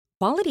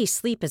Quality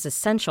sleep is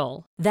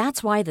essential.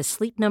 That's why the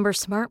Sleep Number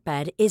Smart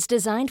Bed is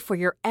designed for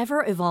your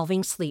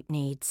ever-evolving sleep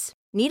needs.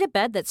 Need a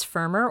bed that's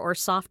firmer or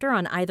softer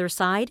on either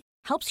side?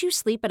 Helps you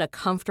sleep at a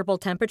comfortable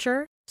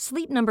temperature?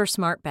 Sleep Number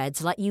Smart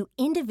Beds let you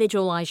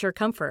individualize your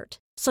comfort,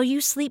 so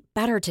you sleep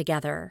better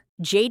together.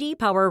 J.D.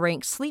 Power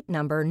ranks Sleep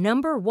Number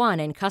number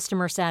one in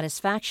customer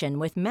satisfaction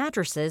with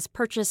mattresses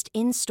purchased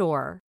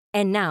in-store.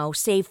 And now,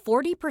 save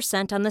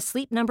 40% on the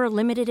Sleep Number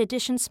Limited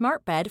Edition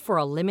Smart Bed for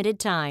a limited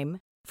time.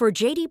 For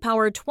J.D.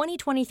 Power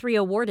 2023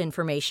 award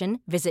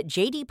information, visit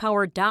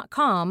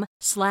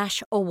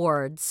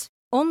jdpower.com/awards.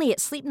 Only at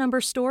Sleep Number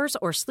stores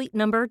or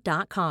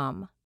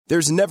sleepnumber.com.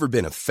 There's never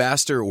been a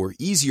faster or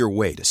easier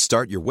way to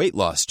start your weight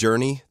loss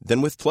journey than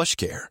with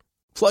PlushCare.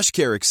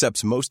 PlushCare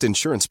accepts most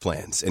insurance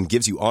plans and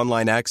gives you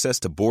online access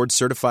to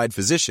board-certified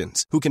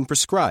physicians who can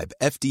prescribe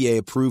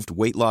FDA-approved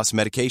weight loss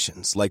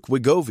medications like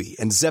Wegovy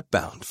and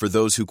Zepbound for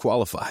those who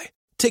qualify.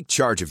 Take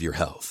charge of your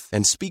health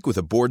and speak with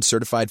a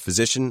board-certified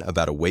physician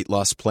about a weight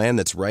loss plan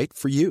that's right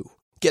for you.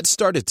 Get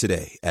started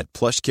today at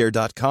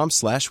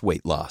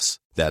plushcare.com/weight loss.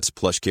 That's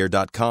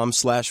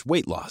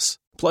plushcare.com/weight loss.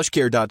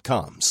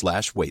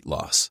 plushcare.com/weight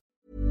loss.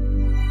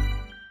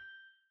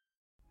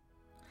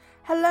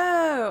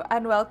 Hello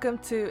and welcome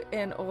to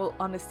In All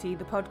Honesty,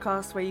 the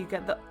podcast where you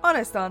get the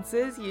honest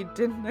answers you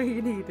didn't know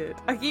you needed.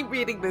 I keep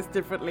reading this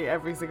differently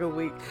every single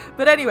week.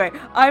 But anyway,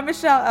 I'm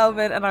Michelle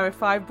Elman and I'm a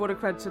 5 board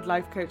accredited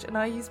life coach, and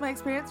I use my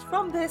experience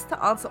from this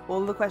to answer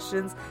all the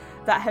questions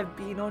that have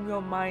been on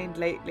your mind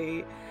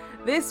lately.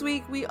 This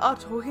week we are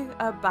talking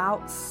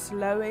about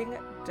slowing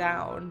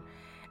down.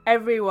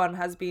 Everyone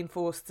has been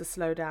forced to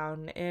slow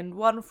down in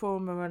one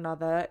form or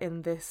another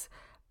in this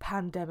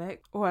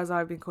pandemic, or as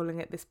I've been calling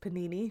it, this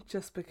panini,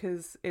 just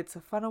because it's a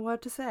funner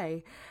word to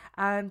say.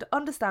 And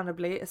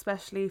understandably,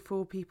 especially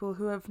for people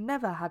who have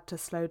never had to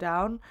slow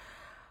down,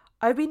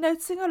 I've been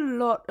noticing a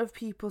lot of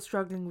people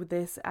struggling with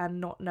this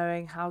and not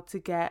knowing how to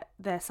get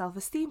their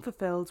self-esteem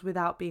fulfilled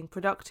without being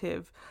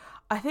productive.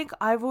 I think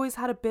I've always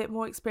had a bit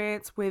more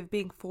experience with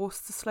being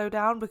forced to slow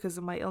down because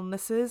of my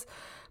illnesses,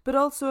 but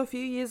also a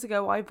few years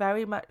ago I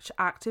very much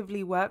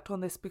actively worked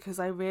on this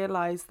because I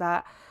realised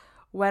that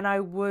when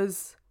I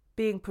was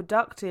being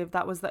productive,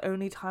 that was the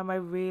only time I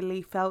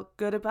really felt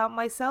good about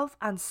myself,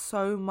 and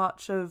so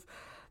much of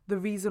the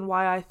reason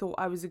why I thought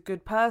I was a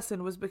good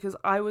person was because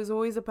I was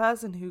always a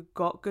person who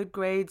got good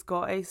grades,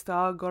 got a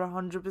star, got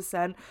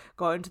 100%,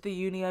 got into the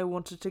uni I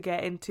wanted to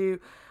get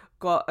into,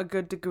 got a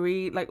good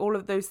degree, like all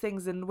of those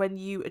things. And when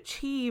you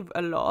achieve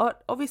a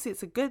lot, obviously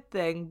it's a good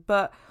thing,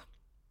 but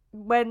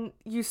when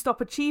you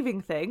stop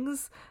achieving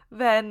things,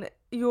 then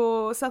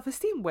your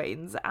self-esteem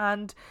wanes,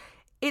 and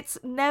it's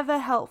never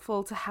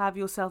helpful to have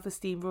your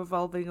self-esteem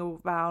revolving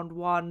around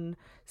one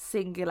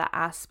singular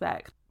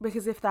aspect,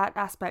 because if that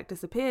aspect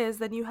disappears,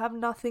 then you have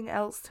nothing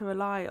else to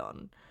rely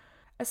on.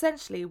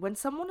 Essentially, when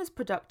someone is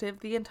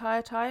productive the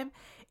entire time,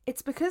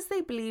 it's because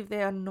they believe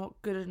they are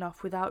not good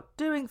enough without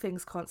doing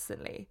things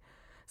constantly.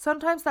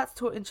 Sometimes that's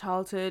taught in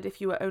childhood if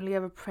you were only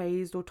ever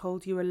praised or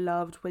told you were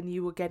loved when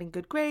you were getting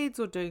good grades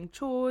or doing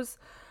chores,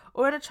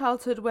 or in a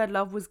childhood where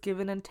love was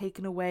given and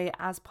taken away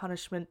as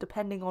punishment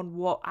depending on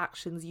what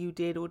actions you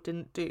did or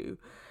didn't do.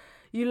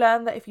 You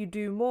learn that if you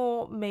do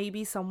more,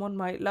 maybe someone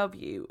might love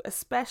you,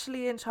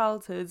 especially in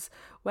childhoods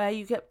where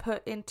you get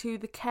put into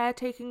the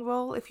caretaking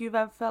role if you've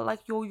ever felt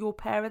like you're your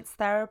parent's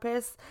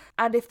therapist.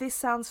 And if this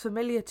sounds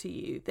familiar to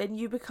you, then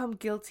you become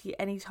guilty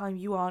anytime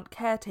you aren't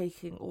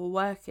caretaking or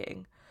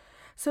working.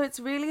 So it's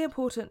really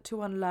important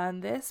to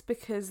unlearn this,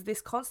 because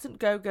this constant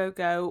go, go,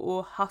 go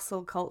or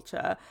hustle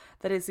culture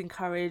that is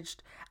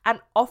encouraged and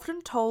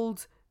often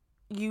told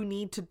you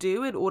need to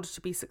do in order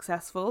to be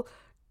successful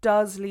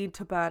does lead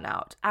to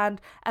burnout. And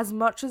as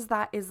much as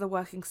that is the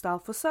working style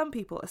for some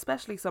people,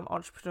 especially some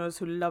entrepreneurs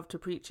who love to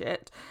preach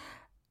it,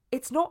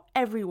 it's not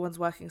everyone's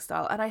working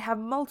style. And I have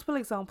multiple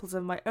examples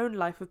in my own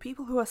life of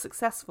people who are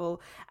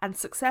successful, and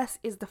success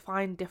is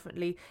defined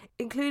differently,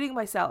 including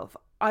myself.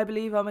 I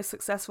believe I'm a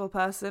successful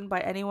person by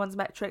anyone's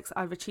metrics.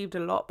 I've achieved a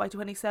lot by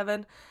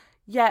 27,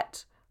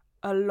 yet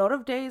a lot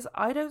of days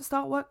I don't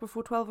start work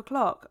before 12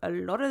 o'clock. A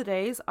lot of the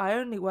days I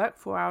only work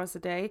 4 hours a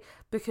day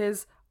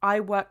because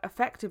I work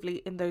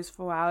effectively in those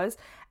 4 hours.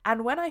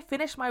 And when I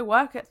finish my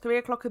work at 3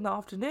 o'clock in the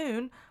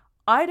afternoon,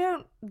 I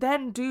don't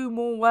then do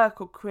more work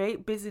or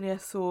create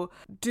busyness or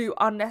do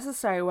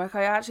unnecessary work.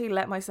 I actually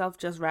let myself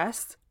just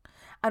rest.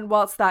 And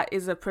whilst that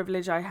is a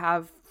privilege I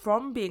have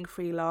from being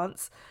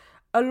freelance,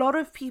 a lot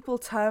of people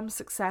term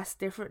success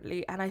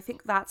differently, and I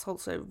think that's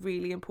also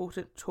really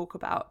important to talk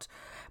about.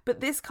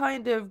 But this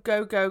kind of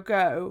go, go,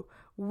 go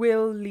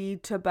will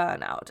lead to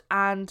burnout.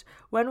 And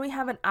when we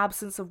have an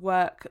absence of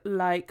work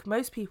like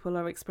most people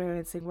are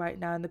experiencing right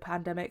now in the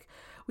pandemic,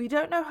 we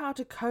don't know how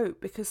to cope,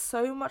 because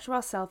so much of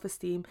our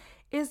self-esteem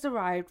is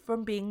derived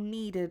from being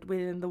needed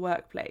within the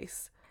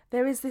workplace.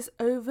 There is this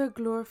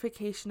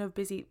over-glorification of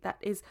busy that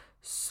is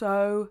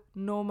so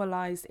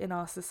normalized in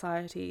our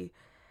society.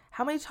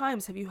 How many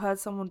times have you heard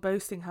someone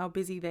boasting how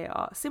busy they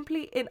are,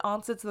 simply in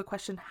answer to the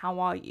question, how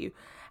are you?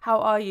 How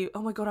are you?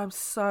 Oh my God, I'm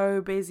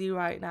so busy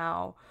right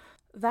now.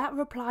 that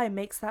reply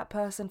makes that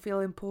person feel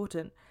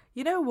important.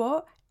 You know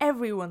what?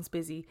 Everyone's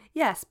busy.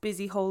 Yes,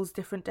 busy holds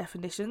different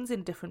definitions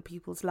in different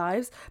people's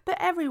lives, but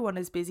everyone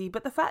is busy.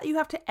 But the fact that you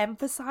have to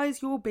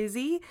emphasize you're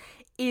busy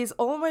is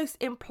almost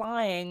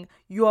implying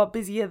you are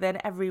busier than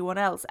everyone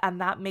else, and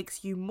that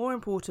makes you more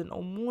important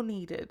or more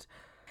needed.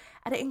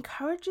 And it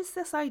encourages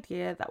this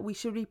idea that we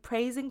should be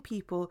praising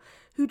people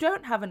who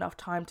don't have enough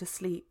time to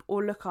sleep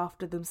or look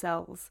after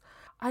themselves.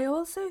 I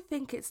also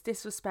think it's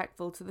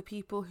disrespectful to the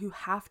people who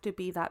have to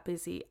be that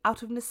busy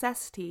out of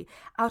necessity,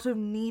 out of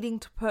needing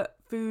to put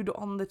food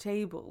on the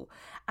table,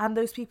 and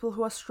those people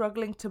who are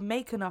struggling to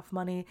make enough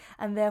money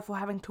and therefore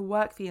having to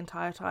work the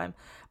entire time.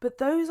 But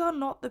those are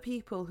not the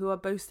people who are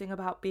boasting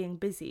about being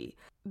busy.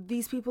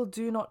 These people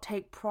do not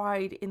take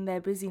pride in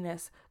their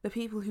busyness. The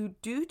people who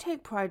do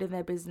take pride in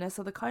their business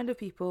are the kind of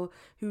people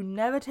who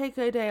never take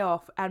a day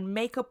off and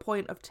make a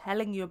point of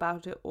telling you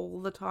about it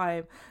all the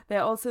time.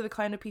 They're also the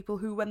kind of people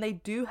who, when they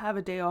do have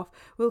a day off,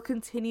 will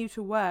continue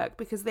to work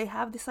because they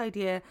have this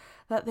idea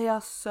that they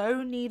are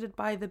so needed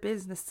by the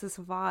business to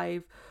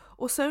survive,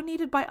 or so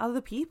needed by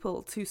other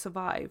people to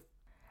survive.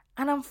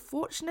 And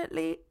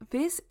unfortunately,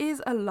 this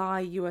is a lie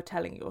you are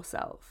telling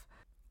yourself.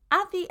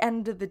 At the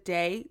end of the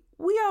day,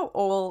 we are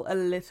all a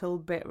little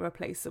bit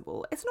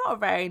replaceable. It's not a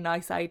very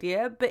nice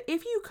idea, but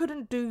if you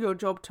couldn't do your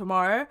job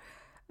tomorrow,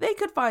 they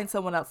could find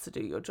someone else to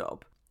do your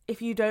job.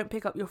 If you don't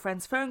pick up your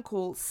friend's phone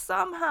call,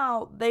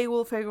 somehow they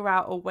will figure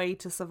out a way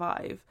to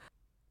survive.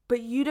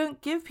 But you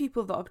don't give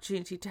people the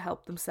opportunity to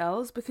help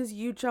themselves because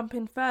you jump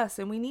in first,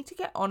 and we need to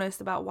get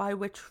honest about why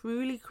we're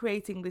truly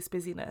creating this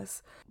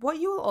busyness. What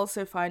you will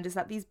also find is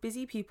that these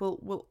busy people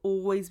will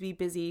always be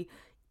busy,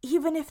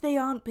 even if they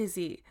aren't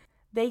busy.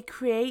 They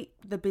create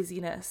the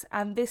busyness,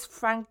 and this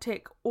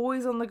frantic,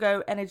 always on the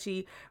go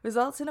energy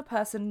results in a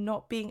person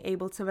not being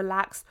able to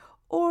relax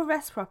or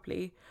rest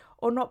properly,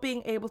 or not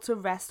being able to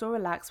rest or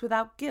relax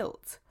without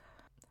guilt.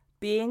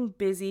 Being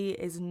busy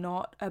is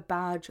not a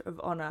badge of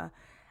honor.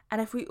 And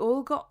if we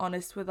all got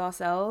honest with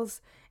ourselves,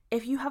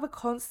 if you have a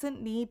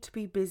constant need to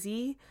be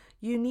busy,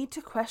 you need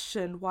to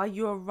question why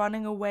you are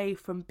running away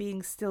from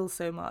being still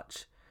so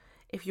much.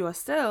 If you are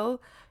still,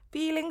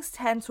 feelings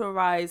tend to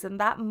arise, and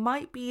that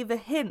might be the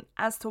hint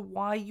as to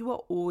why you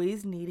are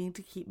always needing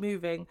to keep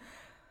moving.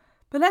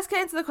 But let's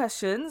get into the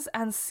questions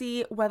and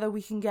see whether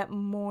we can get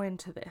more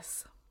into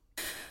this.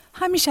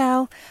 Hi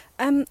Michelle.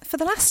 For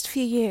the last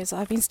few years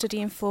I've been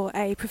studying for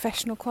a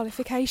professional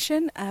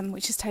qualification,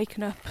 which has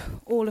taken up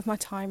all of my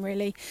time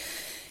really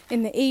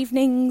in the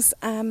evenings,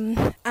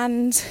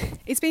 and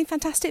it's been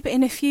fantastic, but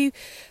in a few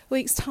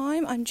weeks'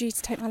 time I'm due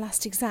to take my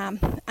last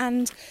exam,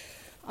 and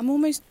I'm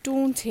almost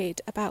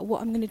daunted about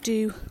what I'm going to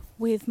do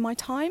with my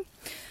time.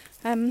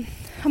 I've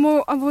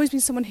always been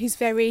someone who's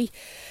very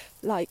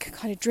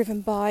kind of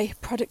driven by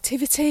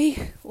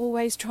productivity,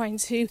 always trying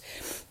to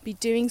be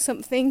doing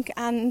something,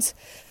 and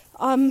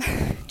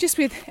just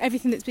with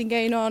everything that's been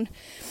going on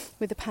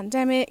with the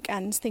pandemic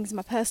and things in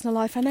my personal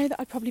life, I know that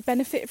I'd probably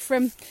benefit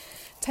from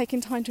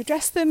taking time to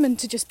address them and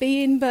to just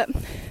be in, but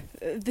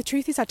the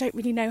truth is I don't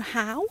really know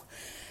how.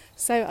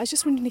 So I was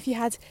just wondering if you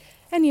had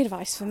any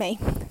advice for me.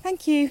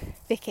 Thank you,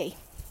 Vicky.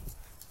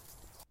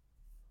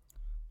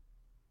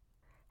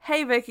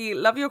 Hey Vicky,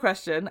 love your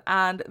question,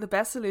 and the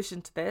best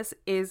solution to this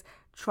is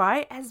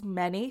try as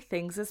many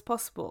things as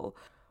possible.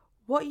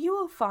 What you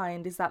will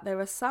find is that there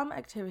are some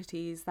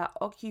activities that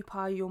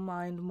occupy your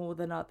mind more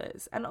than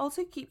others and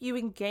also keep you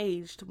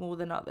engaged more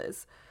than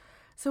others.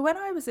 So when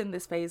I was in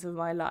this phase of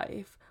my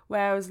life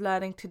where I was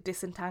learning to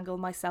disentangle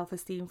my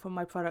self-esteem from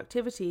my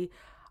productivity,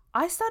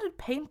 I started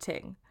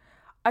painting.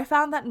 I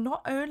found that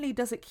not only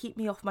does it keep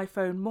me off my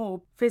phone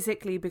more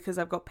physically because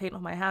I've got paint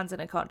on my hands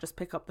and I can't just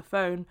pick up the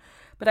phone,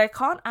 but I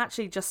can't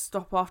actually just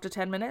stop after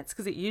 10 minutes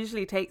because it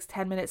usually takes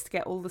 10 minutes to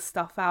get all the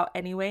stuff out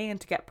anyway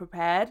and to get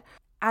prepared.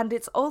 And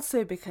it's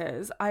also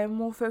because I am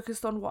more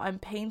focused on what I'm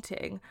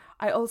painting.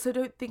 I also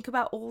don't think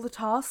about all the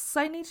tasks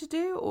I need to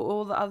do or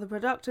all the other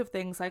productive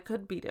things I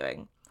could be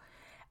doing.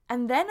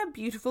 And then a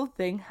beautiful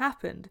thing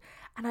happened,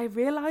 and I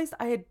realised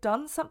I had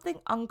done something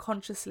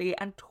unconsciously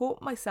and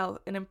taught myself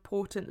an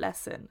important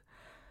lesson.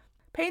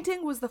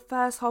 Painting was the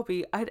first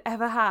hobby I'd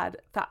ever had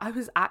that I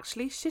was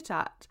actually shit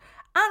at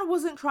and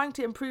wasn't trying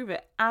to improve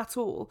it at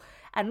all.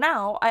 And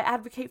now I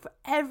advocate for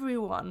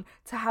everyone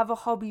to have a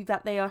hobby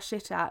that they are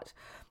shit at.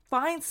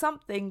 Find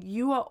something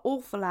you are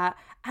awful at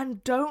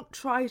and don't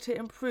try to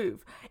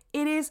improve.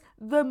 It is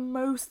the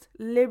most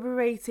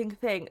liberating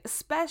thing,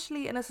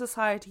 especially in a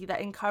society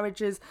that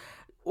encourages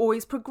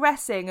always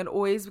progressing and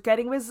always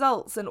getting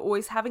results and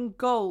always having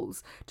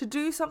goals. To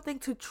do something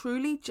to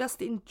truly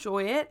just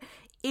enjoy it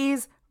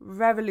is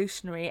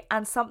revolutionary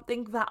and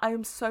something that I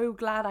am so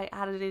glad I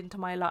added into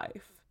my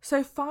life.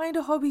 So find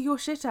a hobby you're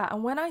shit at.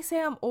 And when I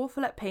say I'm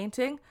awful at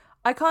painting,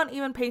 I can't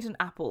even paint an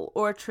apple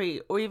or a tree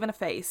or even a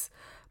face.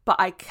 But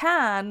I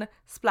can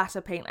splatter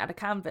paint at a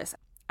canvas,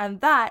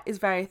 and that is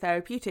very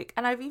therapeutic.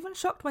 And I've even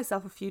shocked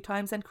myself a few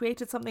times and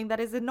created something that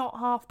is not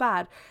half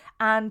bad.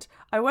 And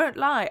I won't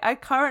lie, I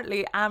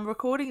currently am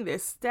recording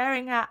this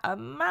staring at a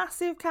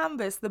massive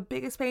canvas, the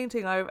biggest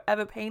painting I've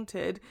ever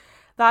painted,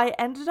 that I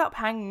ended up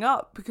hanging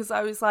up because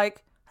I was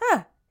like,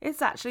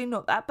 it's actually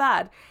not that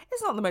bad.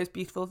 It's not the most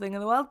beautiful thing in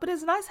the world, but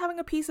it's nice having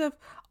a piece of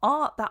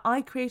art that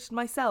I created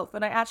myself.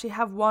 And I actually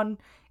have one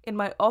in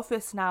my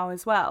office now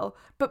as well.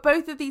 But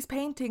both of these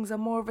paintings are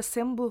more of a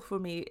symbol for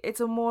me. It's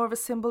more of a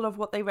symbol of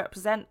what they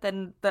represent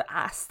than the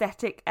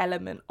aesthetic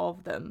element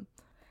of them.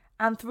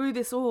 And through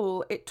this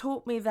all, it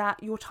taught me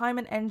that your time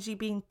and energy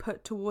being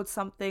put towards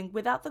something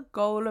without the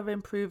goal of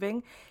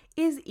improving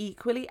is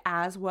equally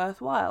as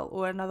worthwhile,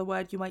 or another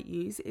word you might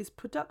use is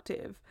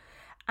productive.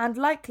 And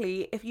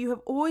likely, if you have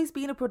always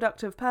been a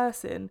productive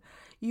person,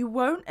 you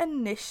won't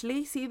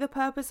initially see the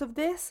purpose of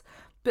this,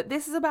 but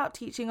this is about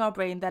teaching our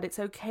brain that it's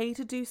okay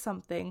to do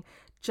something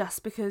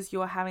just because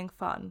you're having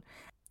fun.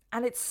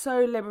 And it's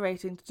so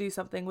liberating to do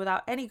something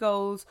without any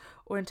goals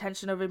or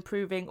intention of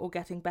improving or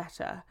getting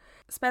better.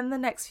 Spend the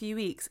next few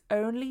weeks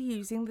only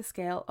using the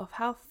scale of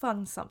how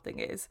fun something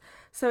is.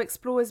 So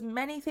explore as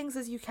many things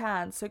as you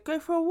can. So go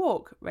for a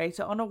walk, rate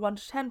it on a 1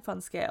 to 10 fun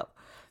scale.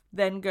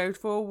 Then go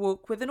for a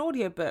walk with an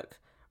audiobook.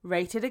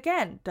 Rate it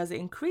again. Does it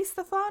increase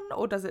the fun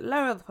or does it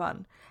lower the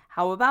fun?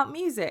 How about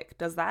music?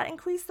 Does that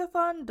increase the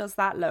fun? Does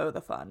that lower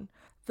the fun?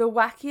 The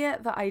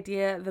wackier the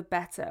idea, the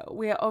better.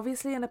 We are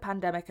obviously in a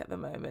pandemic at the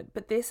moment,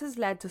 but this has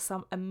led to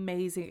some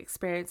amazing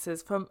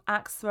experiences, from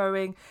axe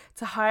throwing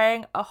to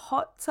hiring a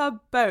hot tub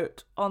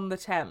boat on the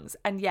Thames.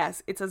 And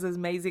yes, it's as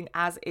amazing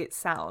as it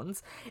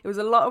sounds. It was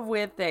a lot of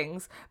weird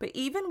things, but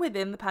even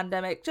within the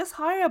pandemic, just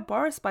hire a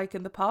Boris bike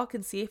in the park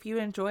and see if you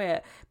enjoy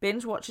it.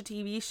 Binge watch a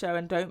TV show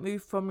and don't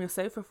move from your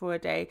sofa for a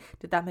day.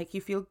 Did that make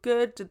you feel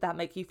good? Did that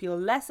make you feel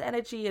less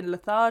energy and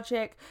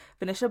lethargic?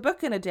 Finish a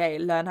book in a day.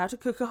 Learn how to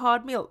cook a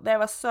hard meal. There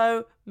are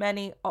so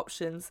many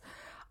options.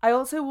 I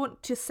also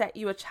want to set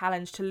you a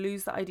challenge to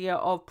lose the idea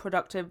of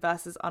productive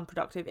versus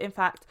unproductive. In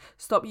fact,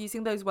 stop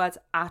using those words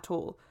at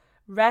all.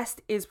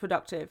 Rest is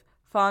productive.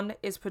 Fun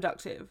is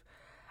productive.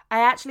 I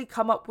actually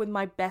come up with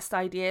my best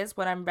ideas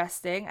when I'm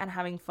resting and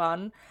having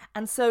fun,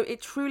 and so it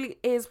truly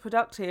is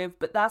productive,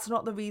 but that's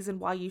not the reason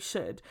why you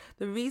should.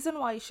 The reason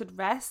why you should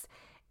rest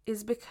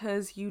is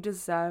because you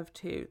deserve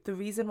to. The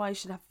reason why you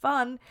should have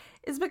fun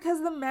is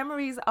because the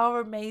memories are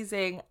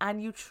amazing and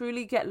you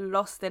truly get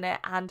lost in it,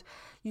 and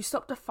you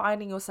stop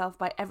defining yourself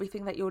by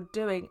everything that you're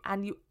doing,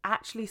 and you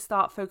actually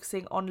start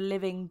focusing on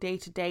living day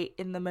to day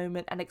in the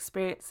moment and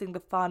experiencing the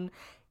fun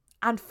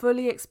and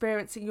fully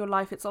experiencing your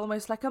life. It's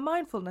almost like a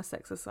mindfulness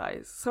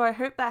exercise. So I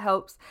hope that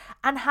helps,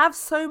 and have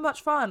so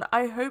much fun.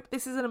 I hope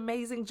this is an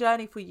amazing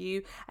journey for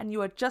you and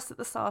you are just at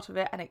the start of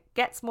it and it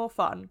gets more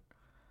fun.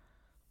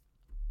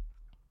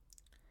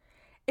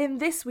 In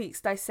this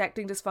week's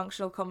Dissecting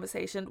Dysfunctional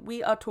Conversation,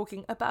 we are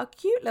talking about a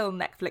cute little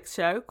Netflix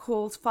show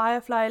called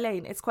Firefly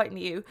Lane. It's quite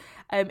new.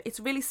 It's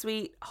a really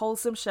sweet,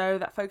 wholesome show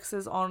that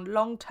focuses on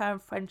long-term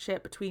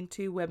friendship between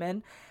two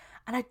women.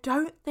 And I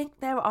don't think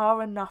there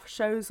are enough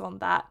shows on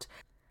that.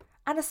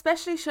 And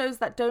especially shows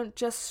that don't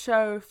just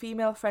show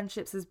female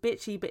friendships as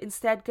bitchy, but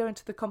instead go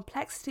into the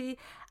complexity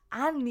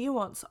and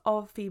nuance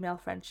of female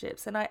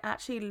friendships. And I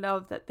actually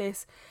love that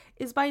this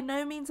is by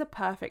no means a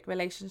perfect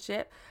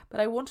relationship, but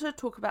I wanted to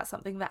talk about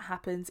something that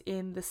happens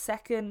in the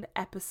second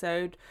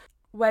episode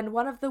when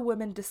one of the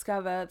women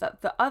discover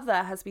that the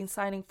other has been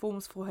signing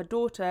forms for her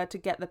daughter to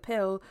get the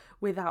pill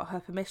without her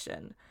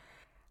permission.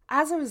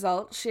 As a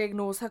result, she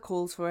ignores her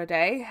calls for a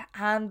day,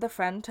 and the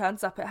friend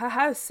turns up at her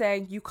house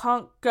saying, "You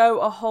can't go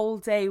a whole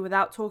day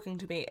without talking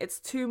to me. It's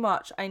too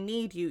much. I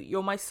need you.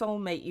 You're my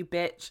soulmate, you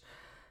bitch."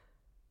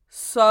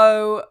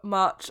 So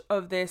much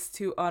of this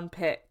to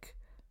unpick.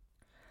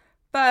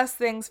 First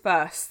things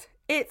first,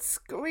 it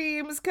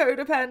screams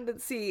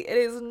codependency. It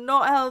is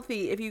not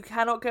healthy if you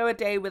cannot go a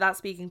day without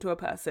speaking to a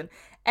person.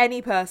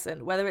 Any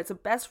person, whether it's a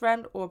best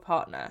friend or a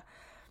partner.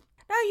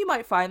 Now, you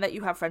might find that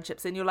you have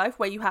friendships in your life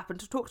where you happen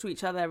to talk to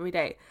each other every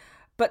day.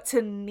 But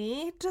to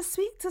need to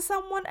speak to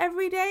someone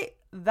every day,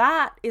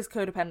 that is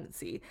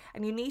codependency.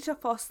 And you need to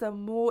foster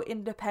more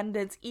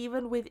independence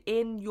even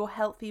within your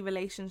healthy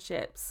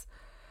relationships.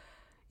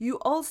 You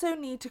also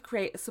need to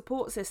create a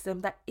support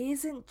system that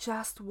isn't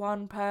just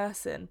one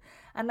person.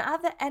 And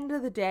at the end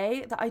of the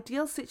day, the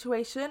ideal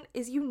situation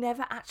is you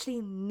never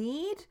actually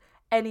need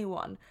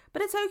anyone.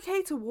 But it's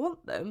okay to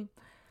want them.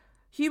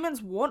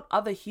 Humans want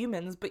other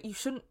humans, but you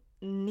shouldn't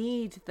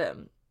need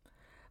them.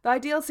 The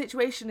ideal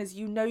situation is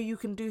you know you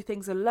can do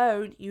things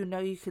alone, you know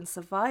you can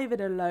survive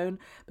it alone,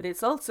 but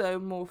it's also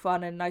more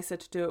fun and nicer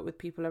to do it with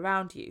people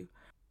around you.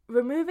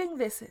 Removing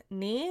this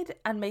need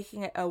and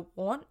making it a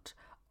want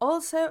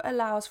also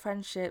allows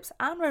friendships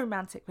and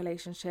romantic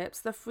relationships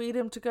the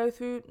freedom to go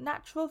through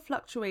natural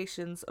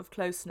fluctuations of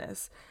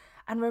closeness,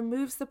 and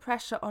removes the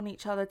pressure on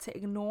each other to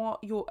ignore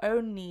your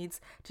own needs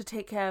to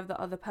take care of the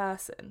other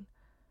person.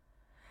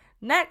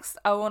 Next,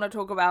 I want to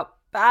talk about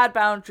bad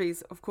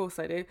boundaries. Of course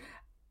I do.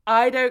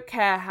 I don't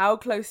care how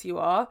close you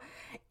are.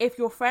 If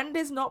your friend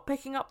is not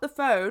picking up the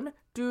phone,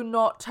 do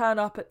not turn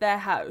up at their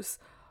house.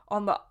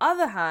 On the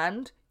other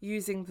hand,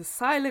 using the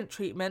silent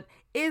treatment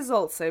is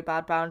also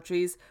bad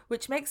boundaries,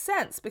 which makes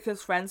sense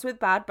because friends with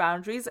bad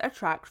boundaries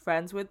attract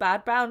friends with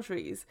bad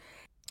boundaries.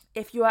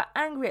 If you are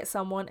angry at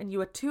someone and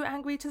you are too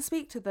angry to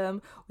speak to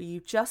them, or you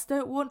just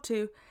don't want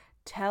to,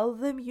 tell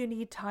them you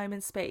need time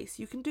and space.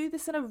 You can do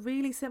this in a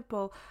really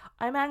simple,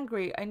 I'm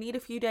angry, I need a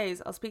few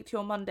days, I'll speak to you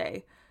on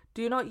Monday.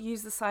 Do not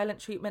use the silent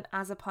treatment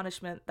as a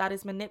punishment. That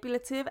is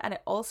manipulative, and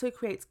it also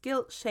creates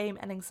guilt, shame,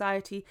 and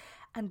anxiety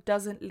and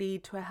doesn't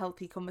lead to a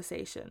healthy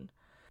conversation.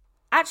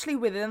 Actually,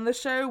 within the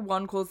show,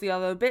 one calls the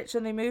other a bitch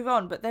and they move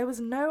on, but there was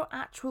no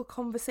actual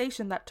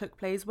conversation that took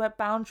place where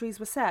boundaries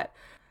were set.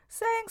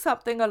 Saying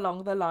something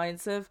along the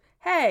lines of,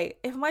 hey,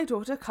 if my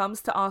daughter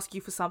comes to ask you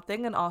for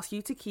something and asks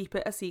you to keep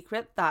it a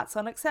secret, that's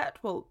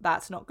unacceptable.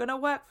 That's not going to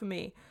work for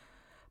me.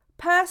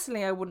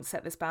 Personally, I wouldn't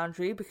set this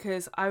boundary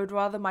because I would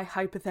rather my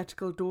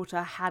hypothetical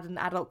daughter had an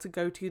adult to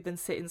go to than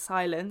sit in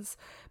silence.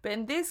 But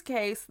in this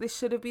case, this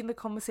should have been the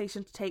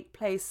conversation to take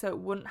place so it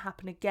wouldn't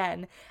happen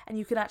again and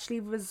you can actually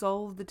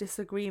resolve the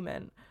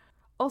disagreement.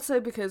 Also,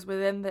 because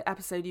within the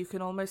episode you can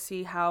almost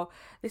see how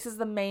this is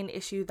the main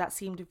issue that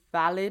seemed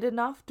valid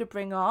enough to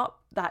bring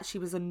up, that she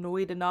was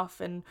annoyed enough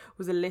and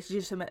was a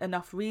legitimate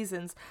enough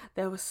reasons.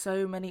 There were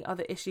so many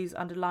other issues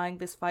underlying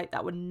this fight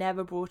that were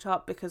never brought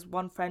up because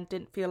one friend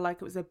didn't feel like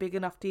it was a big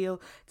enough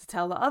deal to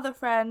tell the other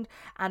friend,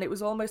 and it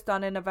was almost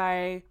done in a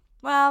very,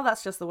 well,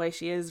 that's just the way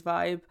she is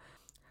vibe.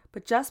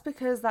 But just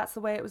because that's the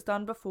way it was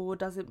done before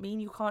doesn't mean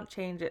you can't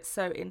change it.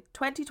 So in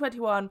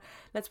 2021,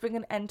 let's bring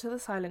an end to the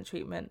silent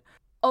treatment.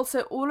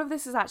 Also, all of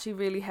this is actually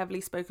really heavily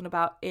spoken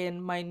about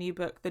in my new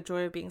book, The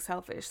Joy of Being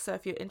Selfish. So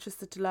if you're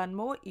interested to learn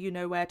more, you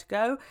know where to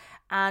go.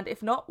 And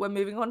if not, we're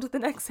moving on to the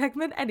next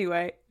segment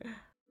anyway.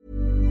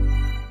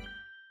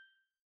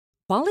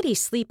 Quality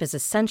sleep is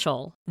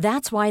essential.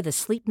 That's why the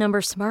Sleep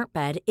Number Smart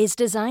Bed is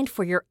designed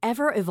for your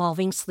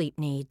ever-evolving sleep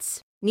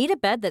needs. Need a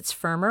bed that's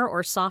firmer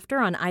or softer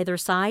on either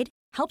side?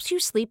 Helps you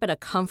sleep at a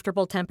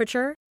comfortable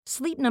temperature?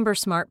 Sleep Number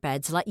Smart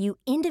Beds let you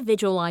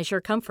individualize your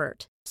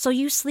comfort, so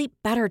you sleep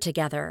better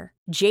together.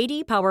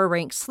 J.D. Power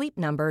ranks Sleep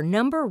Number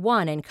number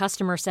 1 in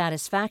customer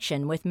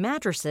satisfaction with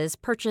mattresses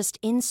purchased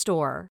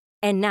in-store.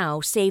 And now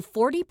save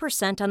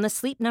 40% on the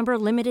Sleep Number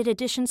Limited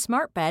Edition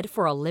Smart Bed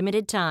for a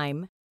limited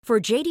time.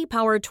 For J.D.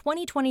 Power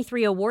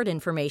 2023 award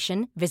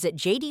information, visit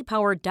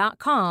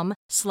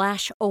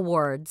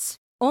jdpower.com/awards.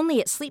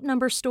 Only at Sleep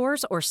Number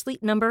stores or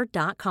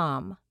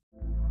sleepnumber.com.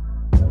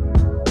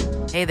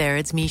 Hey there,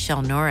 it's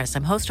Michelle Norris.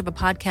 I'm host of a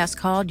podcast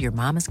called Your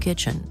Mama's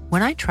Kitchen.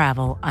 When I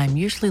travel, I'm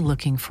usually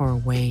looking for a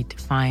way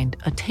to find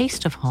a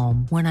taste of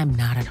home when I'm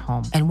not at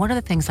home. And one of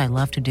the things I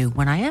love to do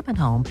when I am at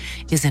home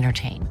is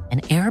entertain.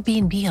 And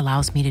Airbnb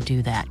allows me to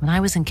do that. When I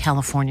was in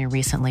California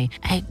recently,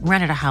 I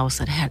rented a house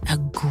that had a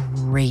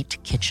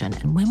great kitchen.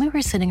 And when we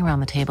were sitting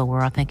around the table, we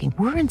were all thinking,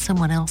 we're in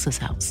someone else's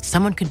house.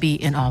 Someone could be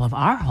in all of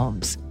our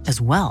homes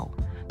as well.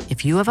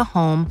 If you have a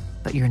home,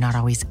 but you're not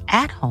always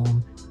at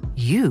home,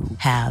 you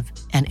have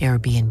an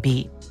Airbnb.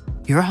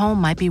 Your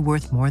home might be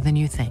worth more than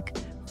you think.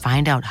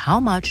 Find out how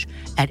much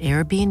at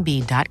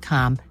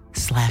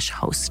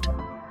airbnb.com/host.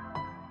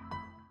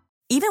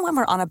 Even when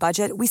we're on a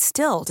budget, we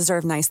still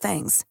deserve nice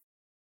things.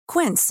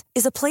 Quince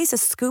is a place to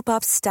scoop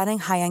up stunning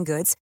high-end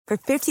goods for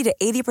 50 to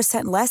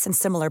 80% less than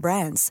similar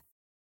brands.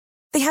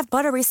 They have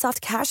buttery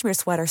soft cashmere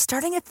sweaters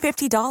starting at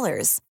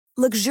 $50,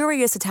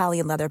 luxurious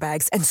Italian leather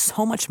bags, and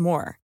so much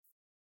more.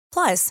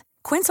 Plus,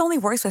 Quince only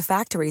works with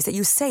factories that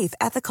use safe,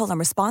 ethical, and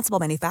responsible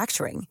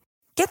manufacturing.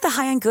 Get the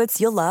high-end goods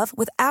you'll love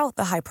without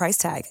the high price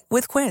tag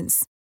with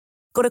Quince.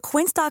 Go to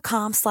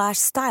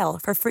quince.com/style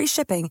for free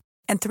shipping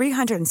and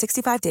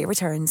 365-day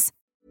returns.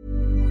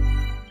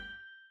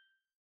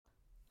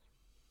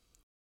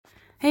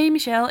 Hey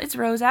Michelle, it's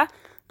Rosa.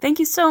 Thank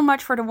you so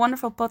much for the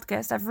wonderful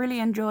podcast. I've really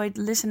enjoyed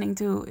listening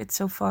to it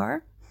so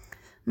far.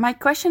 My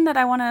question that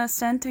I want to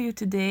send to you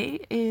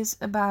today is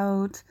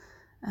about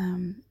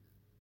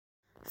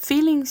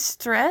feeling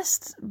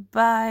stressed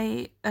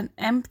by an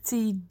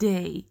empty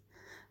day.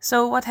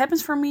 So what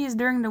happens for me is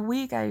during the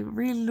week, I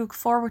really look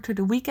forward to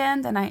the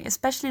weekend, and I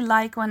especially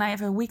like when I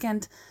have a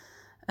weekend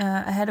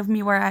ahead of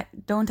me where I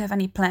don't have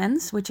any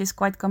plans, which is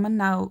quite common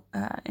now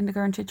in the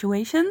current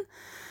situation.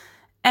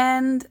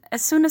 And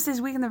as soon as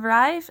this weekend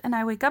arrives and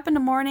I wake up in the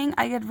morning,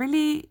 I get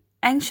really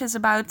anxious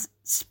about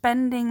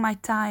spending my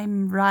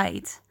time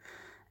right.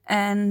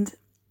 And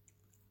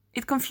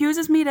it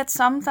confuses me that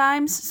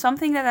sometimes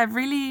something that I'm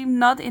really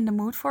not in the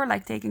mood for,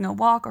 like taking a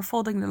walk or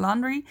folding the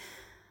laundry,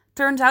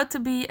 turns out to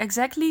be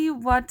exactly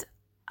what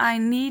I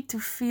need to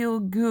feel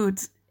good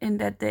in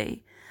that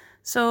day.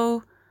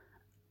 So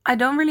I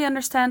don't really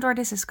understand where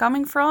this is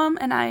coming from,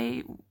 and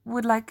I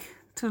would like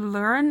to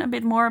learn a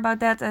bit more about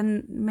that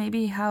and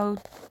maybe how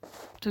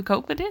to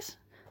cope with this.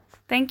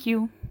 Thank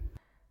you.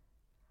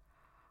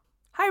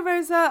 Hi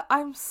Rosa,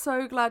 I'm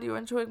so glad you're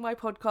enjoying my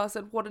podcast,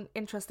 and what an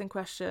interesting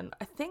question.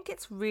 I think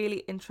it's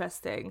really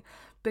interesting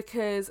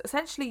because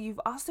essentially you've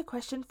asked a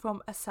question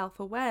from a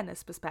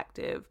self-awareness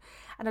perspective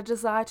and a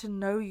desire to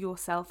know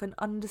yourself and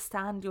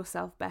understand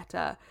yourself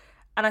better.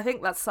 And I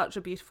think that's such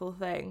a beautiful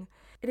thing.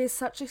 It is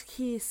such a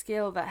key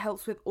skill that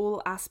helps with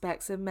all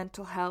aspects of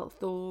mental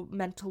health or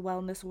mental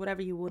wellness or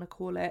whatever you want to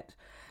call it.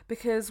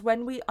 Because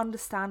when we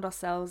understand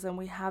ourselves and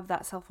we have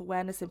that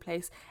self-awareness in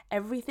place,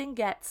 everything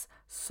gets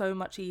so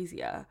much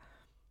easier.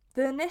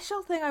 The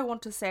initial thing I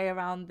want to say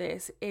around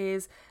this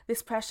is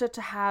this pressure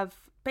to have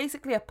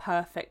basically a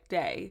perfect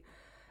day.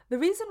 The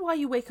reason why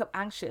you wake up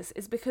anxious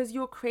is because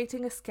you're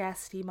creating a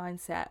scarcity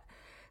mindset.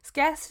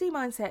 Scarcity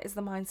mindset is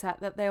the mindset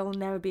that there'll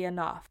never be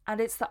enough.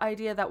 And it's the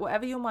idea that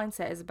whatever your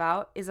mindset is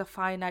about is a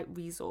finite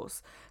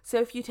resource. So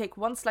if you take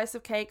one slice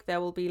of cake,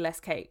 there will be less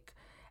cake.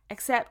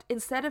 Except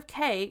instead of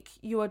cake,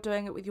 you are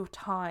doing it with your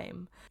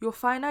time. Your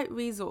finite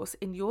resource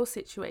in your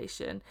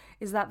situation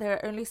is that there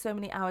are only so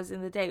many hours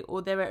in the day,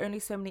 or there are only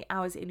so many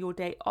hours in your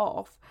day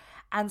off.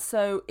 And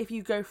so if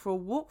you go for a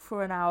walk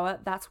for an hour,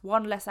 that's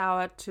one less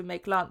hour to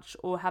make lunch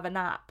or have a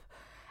nap.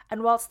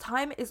 And whilst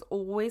time is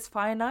always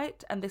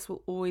finite, and this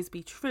will always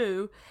be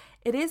true,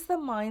 it is the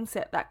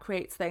mindset that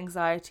creates the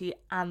anxiety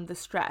and the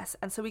stress.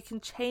 And so we can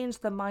change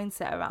the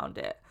mindset around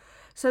it.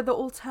 So the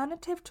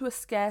alternative to a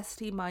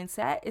scarcity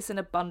mindset is an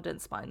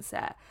abundance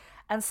mindset.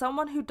 And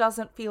someone who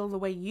doesn't feel the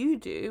way you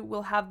do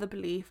will have the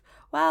belief,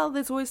 well,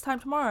 there's always time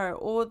tomorrow,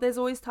 or there's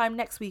always time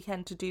next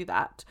weekend to do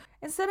that.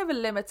 Instead of a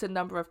limited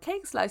number of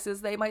cake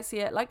slices, they might see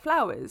it like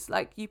flowers.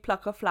 Like you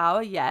pluck a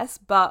flower, yes,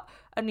 but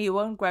a new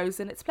one grows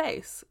in its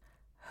place.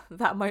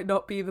 That might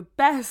not be the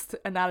best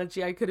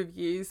analogy I could have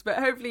used, but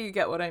hopefully you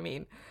get what I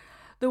mean.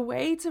 The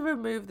way to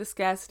remove the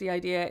scarcity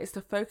idea is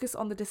to focus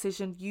on the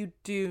decision you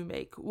do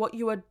make. What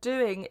you are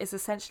doing is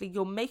essentially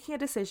you're making a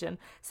decision,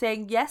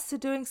 saying yes to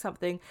doing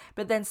something,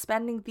 but then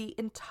spending the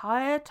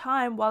entire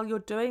time while you're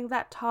doing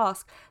that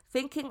task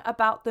thinking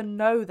about the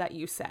no that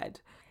you said.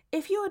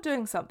 If you are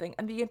doing something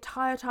and the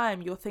entire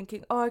time you're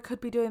thinking, oh, I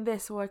could be doing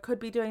this or I could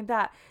be doing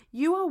that,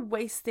 you are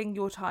wasting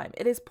your time.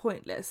 It is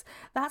pointless.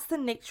 That's the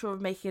nature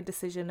of making a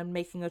decision and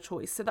making a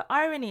choice. So the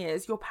irony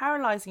is you're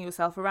paralyzing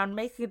yourself around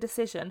making a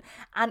decision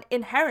and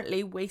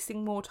inherently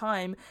wasting more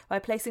time by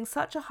placing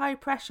such a high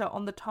pressure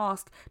on the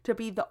task to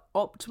be the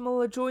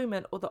optimal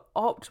enjoyment or the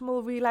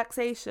optimal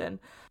relaxation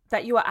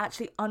that you are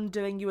actually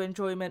undoing your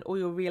enjoyment or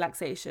your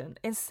relaxation.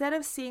 Instead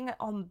of seeing it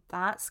on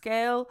that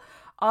scale,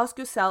 ask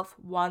yourself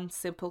one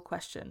simple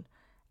question.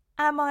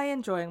 Am I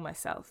enjoying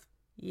myself?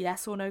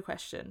 Yes or no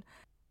question.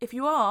 If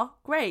you are,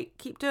 great,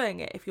 keep doing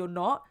it. If you're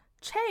not,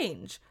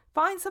 change.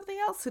 Find something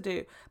else to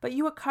do. But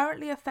you are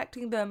currently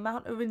affecting the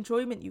amount of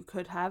enjoyment you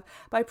could have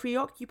by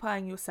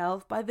preoccupying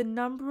yourself by the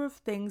number of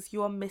things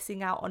you are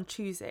missing out on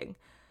choosing.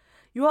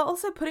 You are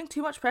also putting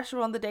too much pressure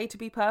on the day to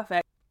be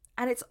perfect.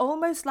 And it's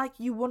almost like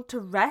you want to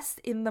rest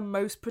in the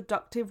most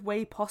productive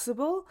way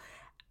possible.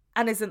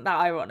 And isn't that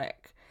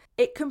ironic?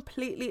 It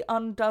completely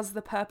undoes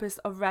the purpose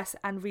of rest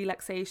and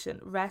relaxation.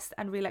 Rest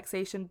and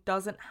relaxation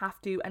doesn't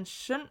have to and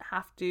shouldn't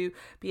have to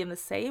be in the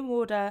same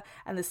order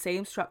and the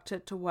same structure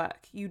to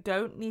work. You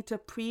don't need to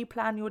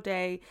pre-plan your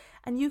day,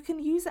 and you can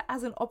use it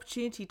as an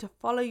opportunity to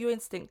follow your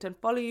instinct and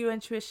follow your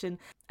intuition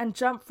and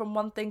jump from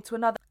one thing to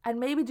another, and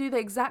maybe do the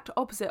exact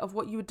opposite of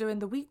what you would do in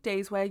the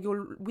weekdays where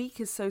your week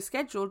is so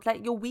scheduled.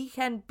 Let your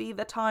weekend be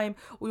the time,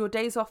 or your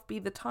days off be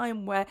the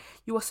time where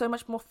you are so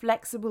much more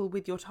flexible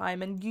with your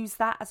time, and use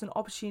that as an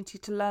opportunity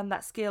to learn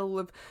that skill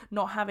of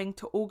not having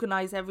to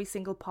organize every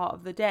single part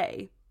of the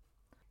day.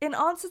 In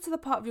answer to the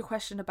part of your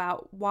question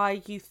about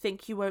why you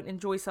think you won't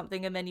enjoy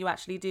something and then you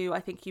actually do,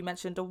 I think you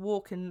mentioned a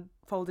walk and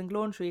folding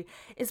laundry,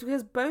 is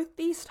because both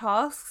these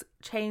tasks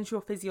change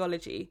your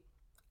physiology.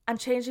 And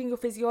changing your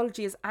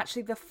physiology is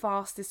actually the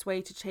fastest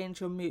way to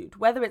change your mood,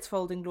 whether it's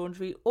folding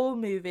laundry or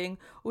moving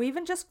or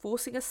even just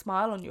forcing a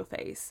smile on your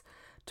face.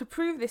 To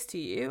prove this to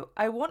you,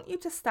 I want you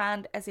to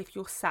stand as if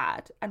you're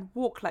sad and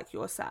walk like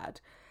you're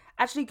sad.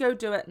 Actually go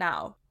do it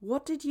now.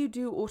 What did you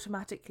do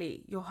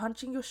automatically? You're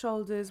hunching your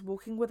shoulders,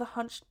 walking with a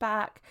hunched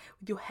back,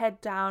 with your head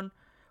down.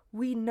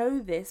 We know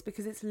this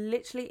because it's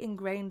literally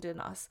ingrained in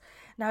us.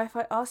 Now, if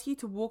I ask you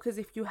to walk as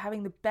if you're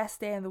having the best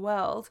day in the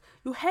world,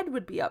 your head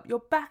would be up, your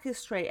back is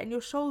straight, and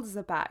your shoulders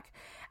are back.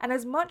 And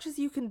as much as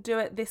you can do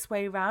it this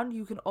way around,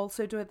 you can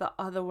also do it the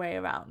other way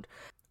around.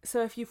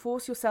 So if you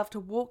force yourself to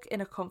walk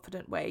in a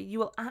confident way, you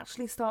will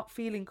actually start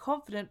feeling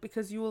confident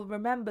because you will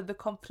remember the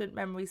confident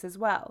memories as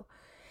well.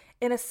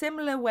 In a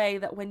similar way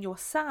that when you're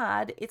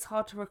sad, it's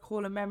hard to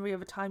recall a memory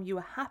of a time you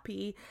were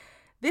happy,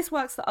 this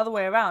works the other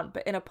way around,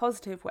 but in a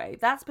positive way.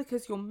 That's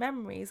because your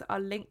memories are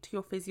linked to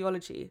your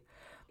physiology.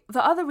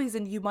 The other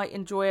reason you might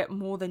enjoy it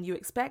more than you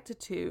expected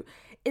to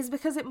is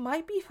because it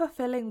might be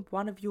fulfilling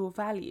one of your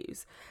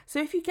values. So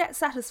if you get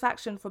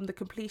satisfaction from the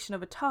completion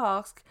of a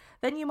task,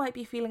 then you might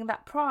be feeling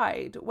that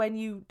pride when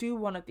you do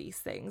one of these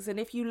things. And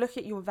if you look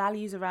at your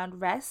values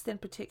around rest in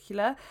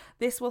particular,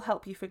 this will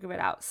help you figure it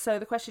out. So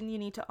the question you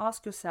need to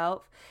ask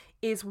yourself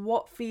is,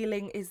 what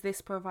feeling is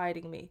this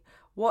providing me?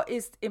 What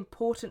is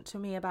important to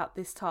me about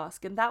this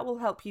task? And that will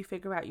help you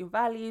figure out your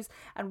values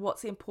and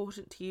what's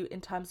important to you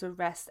in terms of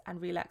rest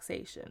and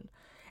relaxation.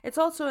 It's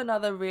also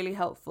another really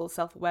helpful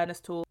self-awareness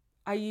tool.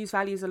 I use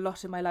values a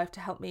lot in my life to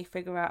help me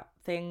figure out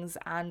things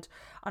and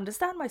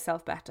understand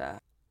myself better.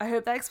 I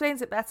hope that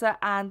explains it better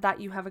and that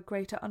you have a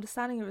greater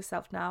understanding of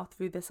yourself now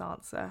through this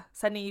answer.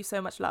 Sending you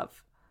so much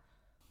love.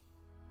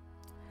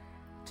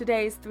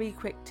 Today's 3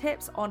 quick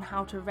tips on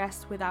how to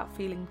rest without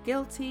feeling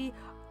guilty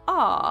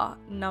are: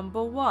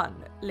 number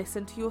 1,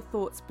 listen to your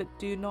thoughts but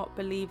do not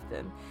believe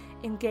them.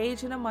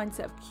 Engage in a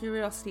mindset of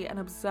curiosity and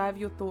observe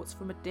your thoughts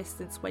from a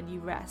distance when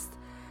you rest.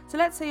 So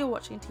let's say you're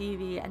watching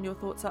TV and your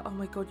thoughts are, oh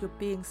my god, you're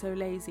being so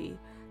lazy.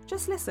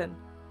 Just listen,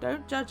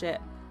 don't judge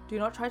it. Do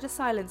not try to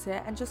silence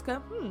it and just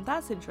go,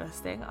 that's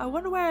interesting. I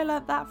wonder where I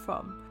learnt that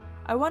from.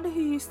 I wonder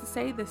who used to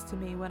say this to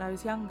me when I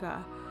was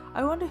younger.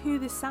 I wonder who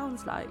this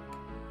sounds like.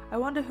 I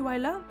wonder who I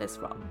learnt this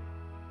from.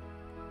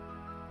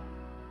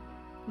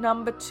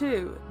 Number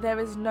 2, there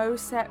is no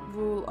set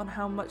rule on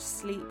how much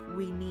sleep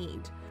we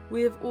need.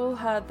 We have all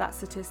heard that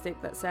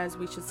statistic that says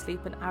we should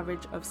sleep an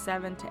average of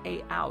 7 to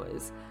 8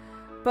 hours.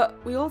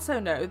 But we also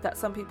know that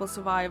some people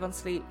survive on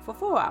sleep for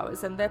 4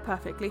 hours and they're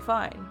perfectly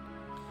fine.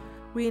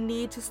 We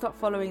need to stop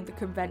following the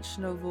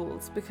conventional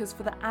rules, because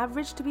for the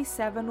average to be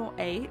 7 or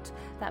 8,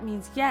 that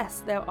means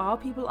yes, there are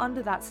people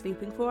under that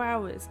sleeping 4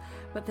 hours,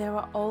 but there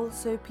are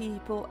also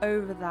people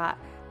over that.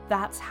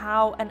 That's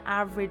how an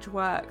average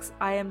works.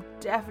 I am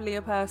definitely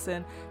a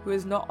person who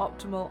is not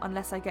optimal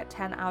unless I get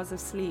 10 hours of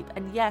sleep.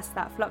 And yes,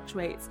 that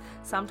fluctuates.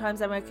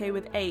 Sometimes I'm okay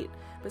with 8,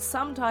 but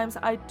sometimes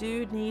I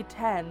do need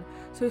 10.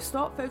 So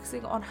stop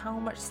focusing on how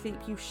much sleep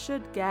you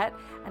should get.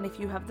 And if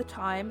you have the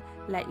time,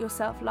 let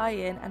yourself lie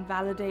in and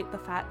validate the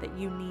fact that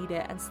you need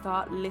it and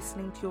start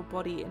listening to your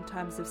body in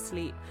terms of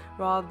sleep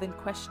rather than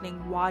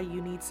questioning why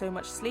you need so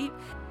much sleep.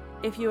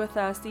 If you are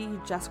thirsty, you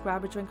just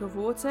grab a drink of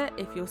water.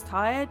 If you're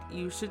tired,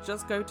 you should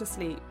just go to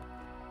sleep.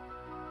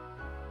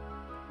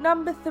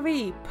 Number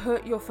 3,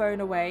 put your phone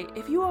away.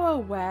 If you are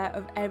aware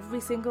of every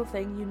single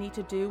thing you need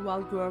to do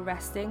while you are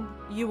resting,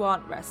 you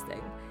aren't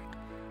resting.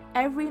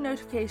 Every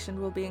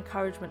notification will be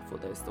encouragement for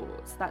those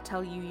thoughts that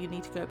tell you you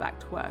need to go back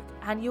to work,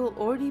 and you'll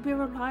already be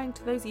replying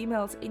to those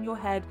emails in your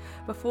head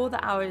before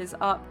the hour is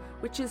up,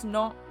 which is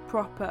not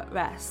proper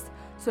rest.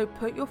 So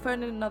put your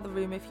phone in another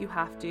room if you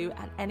have to,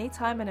 and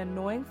anytime an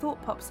annoying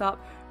thought pops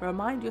up,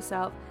 remind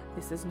yourself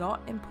this is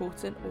not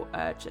important or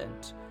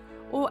urgent.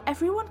 Or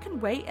everyone can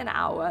wait an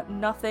hour.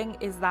 Nothing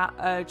is that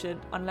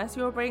urgent. Unless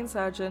you're a brain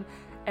surgeon,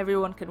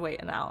 everyone can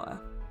wait an hour.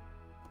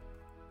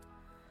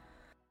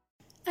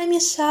 Hi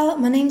Michelle,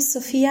 my name is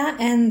Sophia,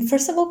 and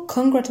first of all,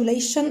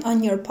 congratulations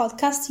on your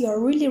podcast.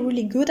 You're really,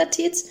 really good at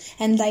it,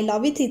 and I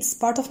love it. It's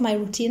part of my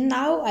routine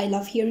now. I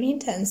love hearing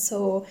it, and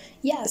so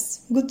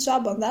yes, good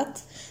job on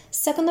that.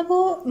 Second of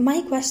all,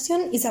 my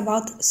question is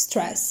about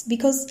stress,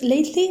 because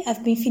lately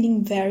I've been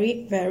feeling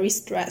very, very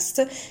stressed,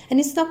 and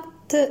it's not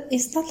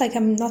like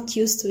I'm not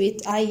used to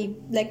it.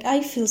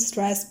 I feel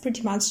stressed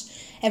pretty much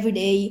every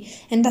day,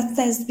 and that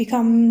has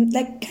become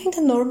like kind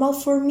of normal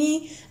for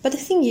me. But the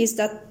thing is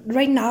that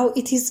right now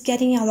it is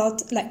getting a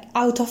lot like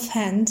out of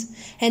hand,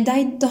 and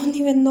I don't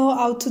even know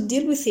how to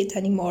deal with it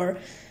anymore.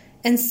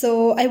 And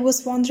so I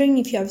was wondering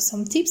if you have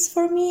some tips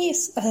for me,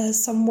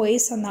 some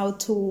ways on how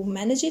to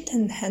manage it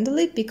and handle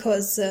it,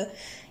 because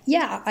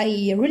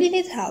I really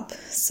need help.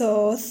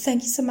 So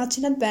thank you so much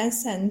in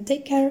advance, and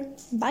take care.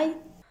 Bye.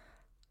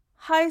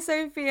 Hi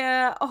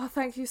Sophia. Oh,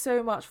 thank you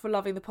so much for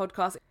loving the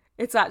podcast.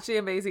 It's actually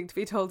amazing to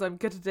be told I'm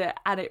good at it,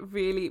 and it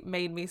really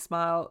made me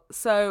smile.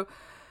 So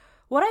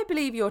what I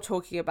believe you're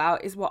talking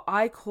about is what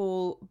I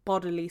call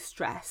bodily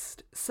stress.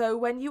 So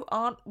when you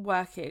aren't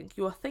working,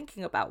 you're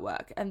thinking about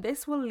work, and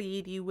this will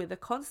lead you with a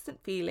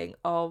constant feeling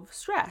of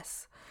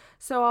stress.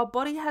 So our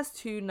body has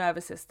 2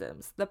 nervous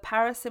systems, the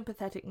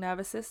parasympathetic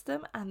nervous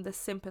system and the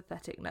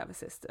sympathetic nervous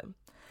system.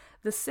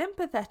 The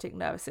sympathetic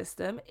nervous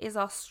system is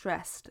our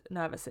stressed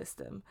nervous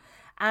system,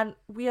 and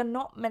we are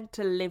not meant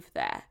to live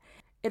there.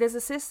 It is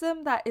a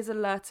system that is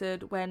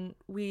alerted when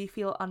we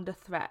feel under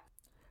threat.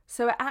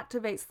 So it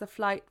activates the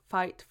flight,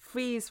 fight,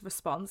 freeze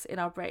response in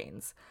our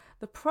brains.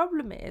 The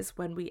problem is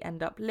when we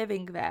end up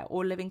living there,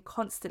 or living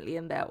constantly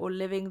in there, or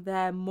living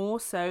there more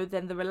so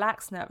than the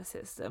relaxed nervous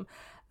system.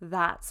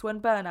 That's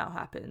when burnout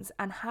happens.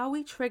 And how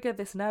we trigger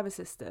this nervous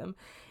system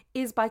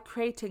is by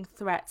creating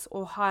threats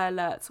or high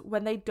alerts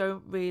when they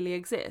don't really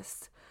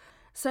exist.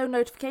 So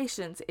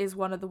notifications is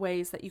one of the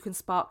ways that you can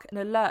spark an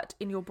alert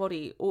in your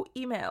body, or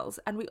emails,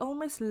 and we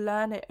almost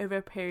learn it over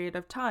a period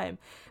of time.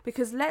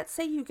 Because let's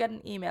say you get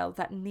an email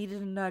that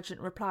needed an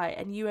urgent reply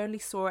and you only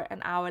saw it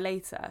an hour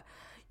later.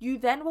 You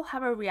then will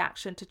have a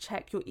reaction to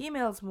check your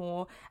emails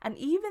more, and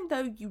even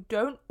though you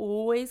don't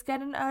always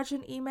get an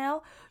urgent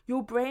email,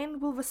 your brain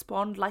will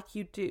respond like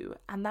you do,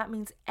 and that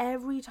means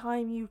every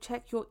time you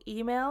check your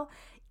email,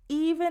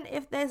 even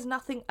if there's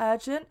nothing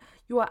urgent,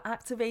 you are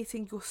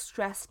activating your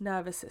stressed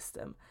nervous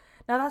system.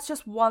 Now that's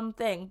just one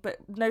thing, but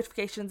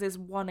notifications is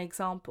one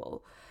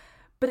example.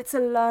 But it's a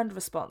learned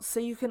response, so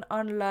you can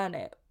unlearn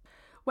it.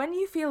 When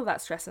you feel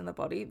that stress in the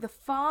body, the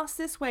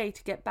fastest way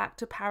to get back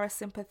to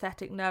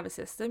parasympathetic nervous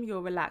system,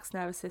 your relaxed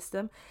nervous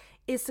system,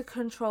 is to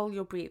control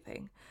your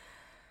breathing.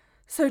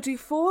 So do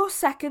 4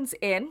 seconds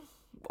in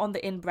on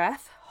the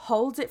in-breath,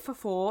 hold it for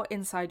 4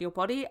 inside your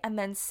body, and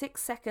then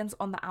 6 seconds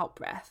on the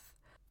out-breath.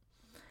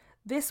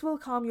 This will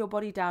calm your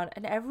body down,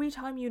 and every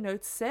time you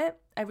notice it,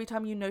 every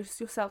time you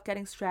notice yourself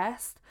getting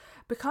stressed,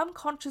 become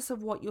conscious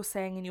of what you're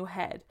saying in your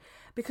head,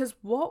 because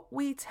what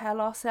we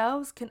tell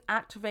ourselves can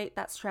activate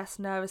that stress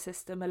nervous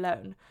system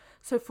alone.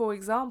 So for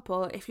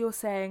example, if you're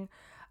saying,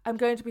 I'm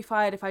going to be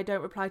fired if I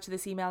don't reply to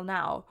this email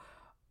now,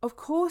 of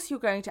course you're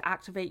going to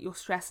activate your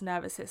stress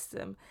nervous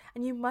system,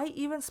 and you might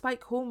even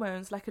spike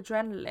hormones like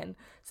adrenaline.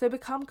 So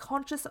become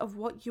conscious of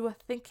what you are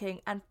thinking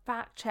and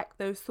fact check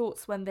those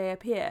thoughts when they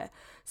appear.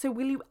 So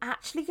will you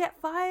actually get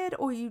fired,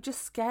 or are you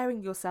just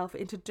scaring yourself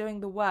into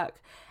doing the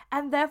work?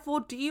 And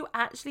therefore, do you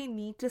actually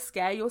need to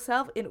scare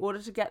yourself in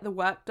order to get the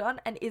work done?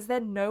 And is there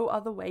no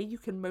other way you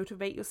can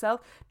motivate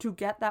yourself to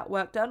get that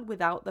work done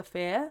without the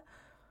fear?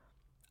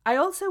 I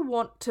also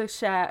want to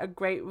share a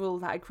great rule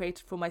that I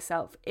created for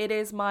myself. It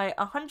is my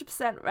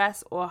 100%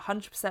 rest or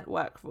 100%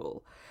 work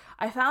rule.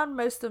 I found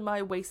most of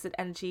my wasted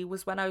energy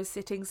was when I was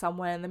sitting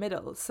somewhere in the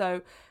middle.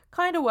 So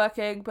kind of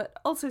working, but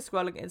also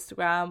scrolling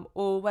Instagram,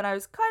 or when I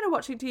was kind of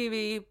watching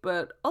TV,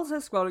 but also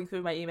scrolling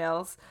through my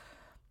emails.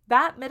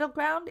 That middle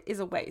ground is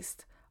a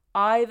waste.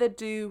 Either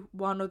do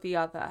one or the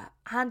other.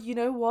 And you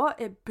know what?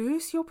 It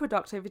boosts your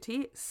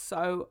productivity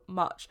so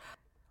much.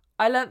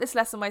 I learned this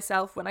lesson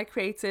myself when I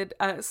created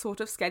a sort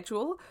of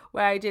schedule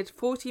where I did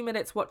 40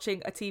 minutes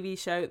watching a TV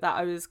show that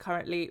I was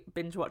currently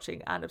binge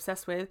watching and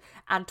obsessed with,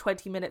 and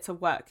 20 minutes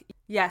of work.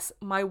 Yes,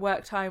 my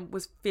work time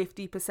was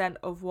 50%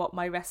 of what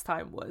my rest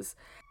time was.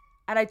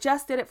 And I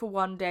just did it for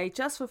one day,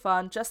 just for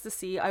fun, just to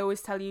see. I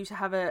always tell you to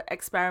have an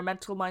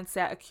experimental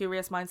mindset, a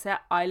curious mindset.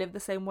 I live the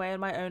same way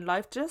in my own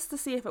life, just to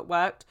see if it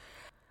worked.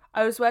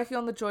 I was working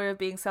on the joy of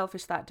being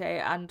selfish that day,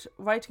 and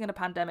writing in a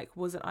pandemic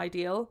wasn't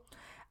ideal.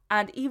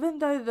 And even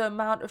though the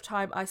amount of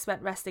time I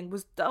spent resting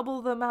was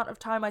double the amount of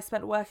time I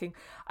spent working,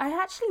 I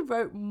actually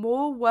wrote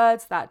more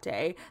words that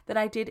day than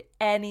I did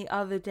any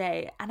other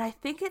day. And I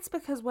think it's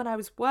because when I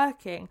was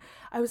working,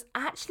 I was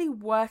actually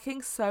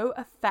working so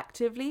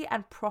effectively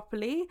and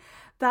properly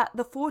that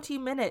the 40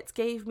 minutes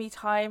gave me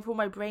time for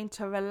my brain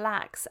to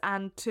relax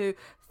and to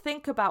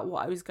think about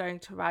what I was going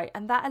to write.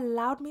 And that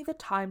allowed me the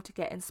time to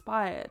get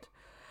inspired.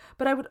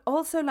 But I would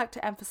also like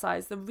to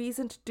emphasize the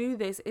reason to do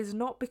this is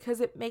not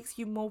because it makes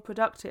you more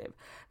productive.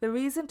 The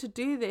reason to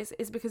do this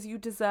is because you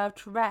deserve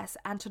to rest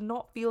and to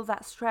not feel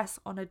that stress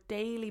on a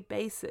daily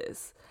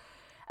basis.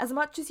 As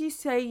much as you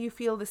say you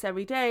feel this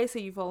every day, so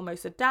you've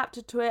almost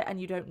adapted to it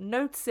and you don't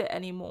notice it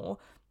anymore,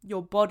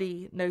 your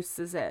body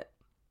notices it.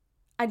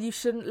 And you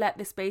shouldn't let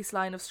this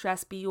baseline of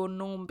stress be your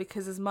norm,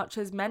 because as much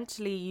as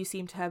mentally you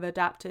seem to have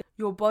adapted,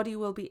 your body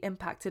will be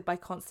impacted by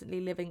constantly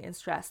living in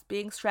stress.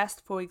 Being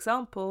stressed, for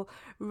example,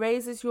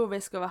 raises your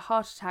risk of a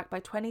heart attack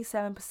by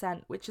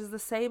 27%, which is the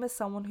same as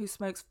someone who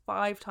smokes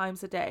 5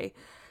 times a day.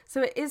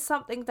 So it is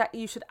something that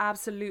you should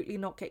absolutely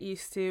not get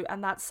used to,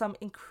 and that's some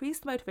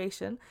increased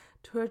motivation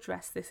to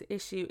address this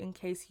issue in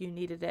case you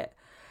needed it.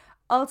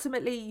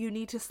 Ultimately, you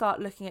need to start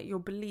looking at your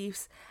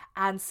beliefs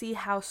and see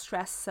how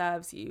stress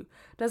serves you.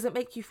 Does it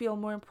make you feel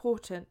more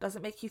important? Does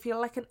it make you feel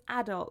like an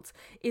adult?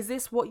 Is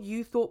this what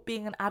you thought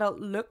being an adult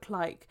looked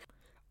like?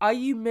 Are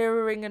you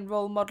mirroring and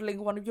role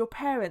modeling one of your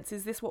parents?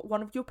 Is this what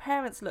one of your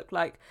parents looked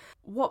like?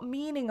 What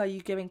meaning are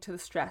you giving to the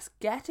stress?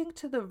 Getting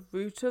to the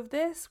root of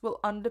this will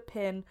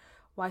underpin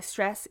why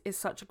stress is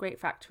such a great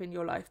factor in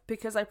your life,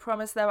 because I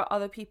promise there are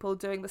other people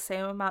doing the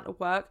same amount of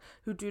work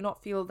who do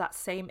not feel that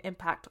same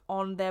impact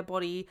on their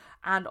body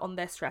and on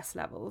their stress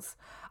levels.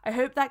 I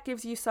hope that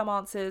gives you some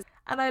answers,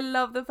 and I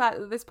love the fact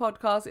that this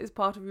podcast is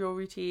part of your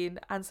routine,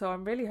 and so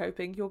I'm really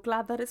hoping you're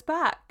glad that it's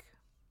back.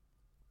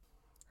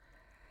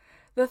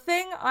 The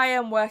thing I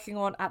am working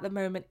on at the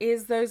moment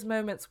is those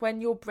moments when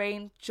your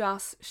brain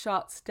just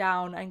shuts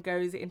down and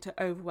goes into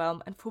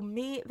overwhelm. And for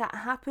me, that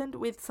happened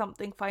with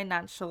something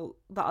financial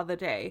the other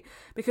day,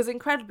 because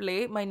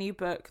incredibly, my new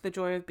book, The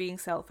Joy of Being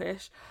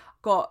Selfish,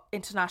 got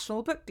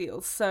international book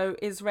deals. So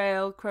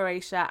Israel,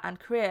 Croatia, and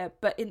Korea.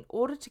 But in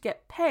order to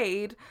get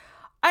paid,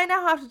 I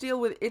now have to deal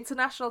with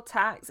international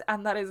tax,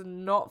 and that is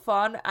not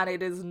fun, and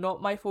it is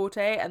not my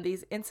forte. And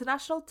these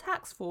international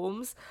tax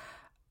forms,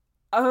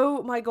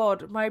 oh my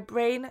God, my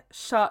brain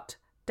shut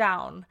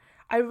down.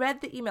 I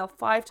read the email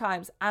 5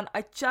 times and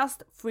I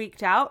just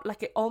freaked out.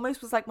 Like, it almost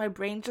was like my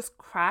brain just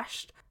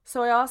crashed.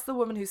 So I asked the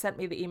woman who sent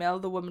me the email,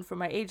 the woman from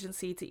my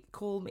agency, to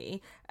call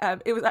me.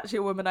 It was actually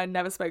a woman I'd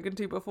never spoken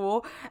to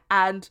before.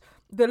 And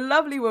the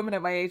lovely woman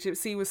at my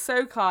agency was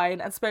so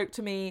kind and spoke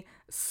to me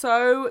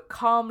so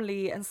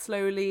calmly and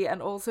slowly,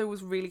 and also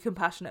was really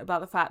compassionate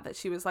about the fact that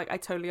she was like, I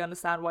totally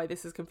understand why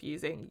this is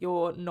confusing.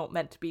 You're not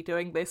meant to be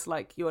doing this.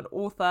 Like, you're an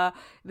author.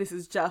 This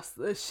is just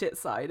the shit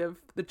side of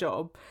the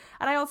job.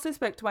 And I also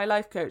spoke to my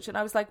life coach, and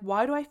I was like,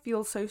 why do I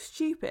feel so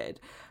stupid?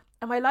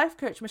 And my life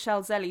coach,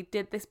 Michelle Zelli,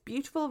 did this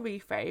beautiful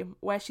reframe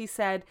where she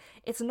said,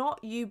 it's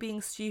not you being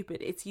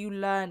stupid, it's you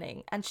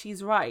learning. And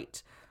she's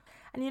right.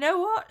 And you know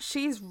what?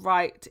 She's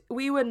right.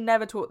 We were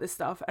never taught this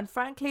stuff. And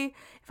frankly,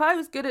 if I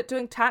was good at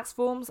doing tax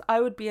forms,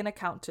 I would be an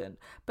accountant.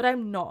 But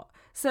I'm not.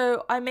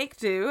 So I make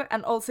do.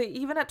 And also,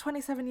 even at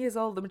 27 years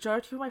old, the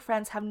majority of my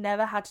friends have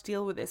never had to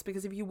deal with this,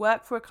 because if you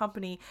work for a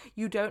company,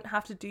 you don't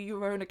have to do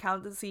your own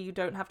accountancy. You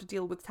don't have to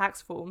deal with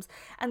tax forms.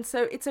 And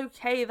so it's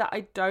okay that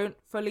I don't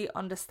fully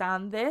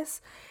understand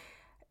this.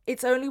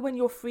 It's only when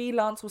you're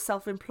freelance or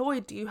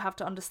self-employed do you have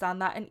to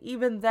understand that. And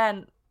even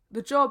then,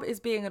 the job is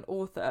being an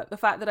author. The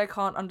fact that I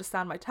can't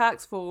understand my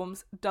tax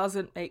forms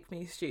doesn't make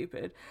me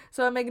stupid.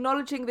 So I'm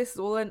acknowledging this is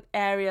all an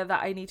area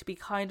that I need to be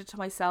kinder to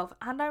myself,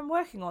 and I'm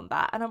working on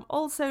that. And I'm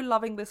also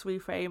loving this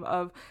reframe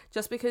of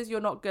just because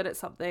you're not good at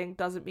something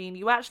doesn't mean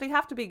you actually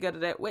have to be good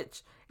at it,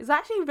 which is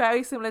actually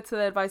very similar to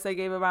the advice I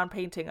gave around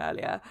painting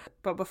earlier.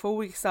 But before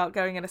we start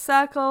going in a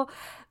circle,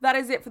 that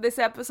is it for this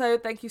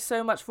episode. Thank you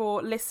so much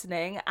for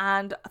listening,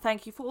 and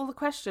thank you for all the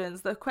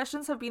questions. The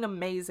questions have been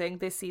amazing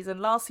this season,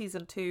 last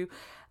season too.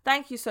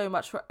 Thank you so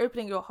much for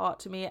opening your heart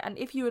to me. And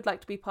if you would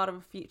like to be part of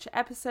a future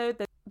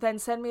episode, then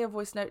send me a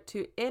voice note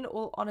to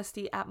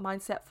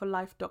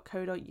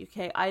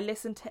inallhonesty@mindsetforlife.co.uk. I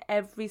listen to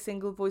every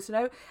single voice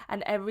note,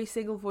 and every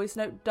single voice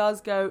note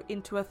does go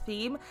into a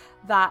theme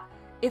that,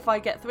 if I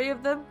get 3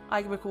 of them,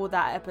 I record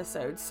that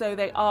episode. So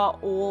they are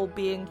all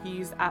being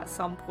used at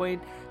some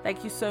point.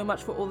 Thank you so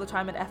much for all the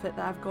time and effort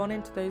that have gone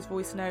into those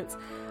voice notes.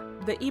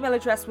 The email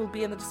address will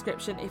be in the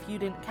description if you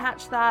didn't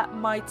catch that.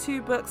 My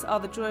 2 books are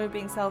The Joy of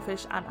Being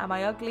Selfish and Am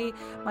I Ugly?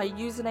 My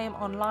username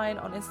online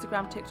on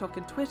Instagram, TikTok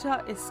and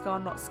Twitter is Scar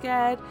Not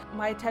Scared.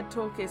 My TED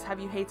Talk is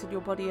Have You Hated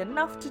Your Body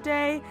Enough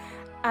Today?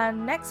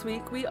 And next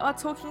week we are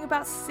talking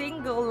about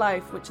single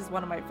life, which is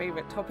one of my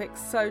favourite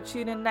topics. So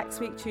tune in next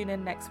week, tune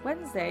in next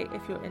Wednesday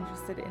if you're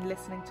interested in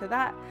listening to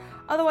that.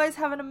 Otherwise,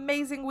 have an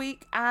amazing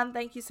week, and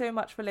thank you so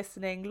much for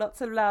listening.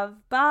 Lots of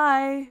love.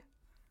 Bye.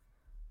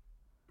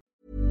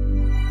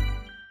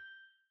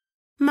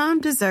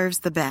 Mom deserves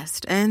the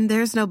best, and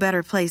there's no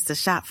better place to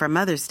shop for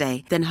Mother's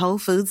Day than Whole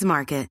Foods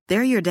Market.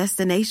 They're your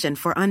destination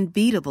for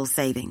unbeatable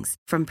savings,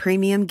 from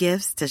premium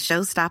gifts to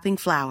show-stopping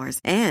flowers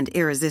and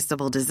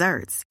irresistible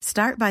desserts.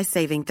 Start by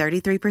saving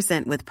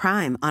 33% with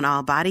Prime on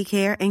all body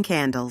care and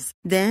candles.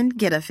 Then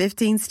get a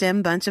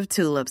 15-stem bunch of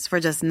tulips for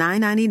just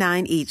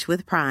 $9.99 each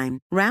with Prime.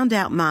 Round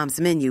out Mom's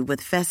menu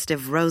with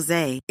festive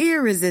rosé,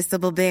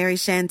 irresistible berry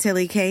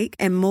chantilly cake,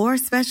 and more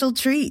special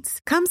treats.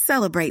 Come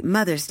celebrate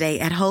Mother's Day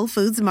at Whole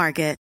Foods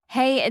Market.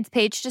 Hey, it's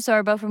Paige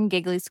DeSorbo from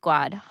Giggly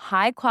Squad.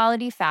 High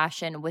quality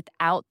fashion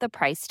without the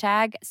price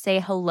tag. Say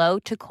hello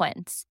to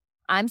Quince.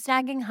 I'm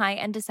snagging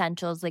high-end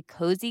essentials like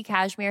cozy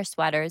cashmere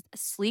sweaters,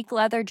 sleek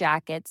leather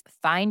jackets,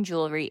 fine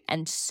jewelry,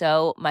 and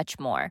so much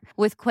more.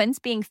 With Quince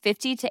being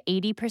 50 to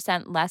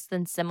 80% less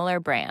than similar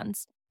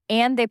brands.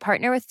 And they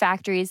partner with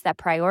factories that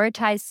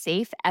prioritize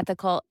safe,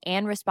 ethical,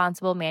 and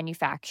responsible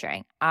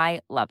manufacturing. I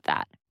love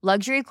that.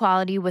 Luxury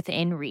quality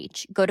within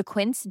reach. Go to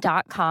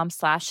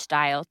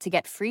quince.com/style to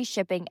get free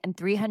shipping and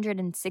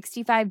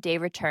 365-day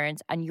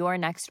returns on your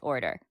next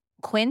order.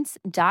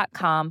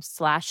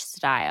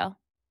 Quince.com/style.